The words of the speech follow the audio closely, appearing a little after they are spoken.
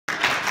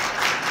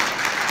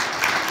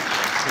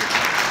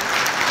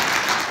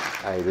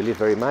I believe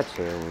very much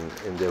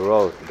in the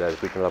role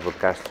that regional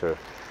broadcaster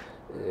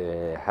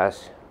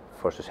has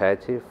for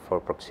society, for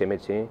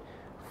proximity,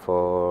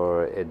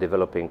 for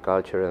developing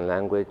culture and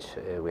language.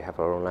 We have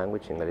our own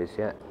language in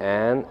Galicia,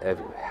 and I've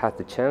had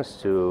the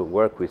chance to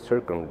work with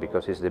CIRCOM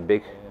because it's the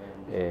big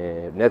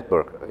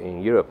network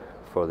in Europe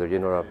for the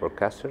regional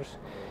broadcasters.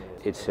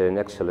 It's an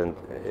excellent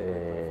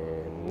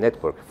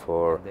network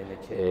for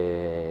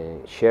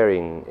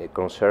sharing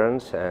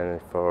concerns and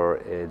for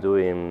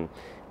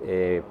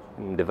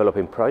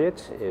developing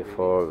projects,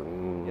 for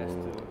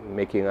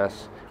making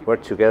us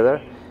work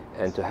together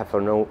and to have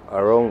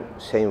our own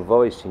same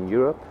voice in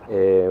Europe.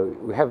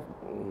 We have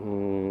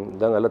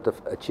done a lot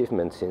of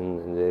achievements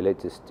in the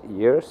latest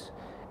years,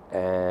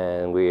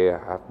 and we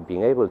have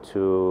been able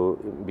to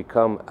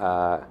become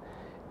a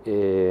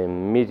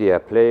media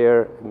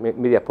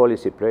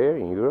policy player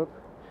in Europe.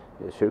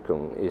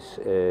 CIRCOM is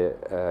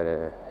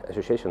an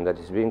association that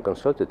is being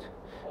consulted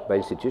by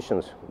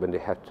institutions when they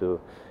have to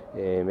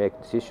make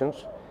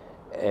decisions,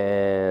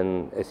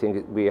 and I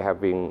think we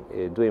have been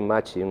doing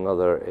much in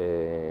other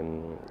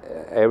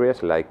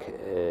areas like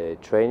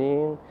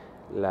training,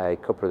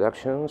 like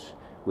co-productions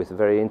with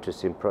very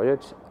interesting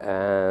projects,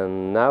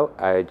 and now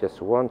I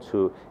just want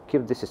to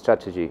keep this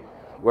strategy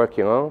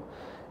working on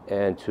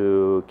and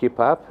to keep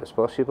up as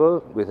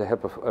possible with the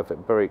help of a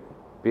very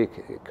big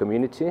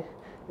community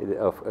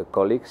of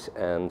colleagues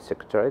and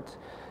secretariats,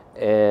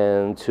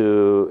 and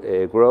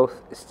to grow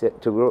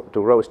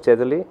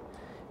steadily,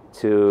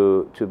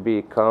 to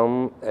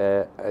become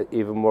an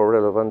even more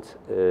relevant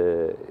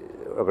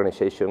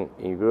organization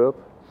in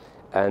Europe,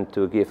 and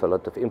to give a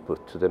lot of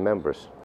input to the members.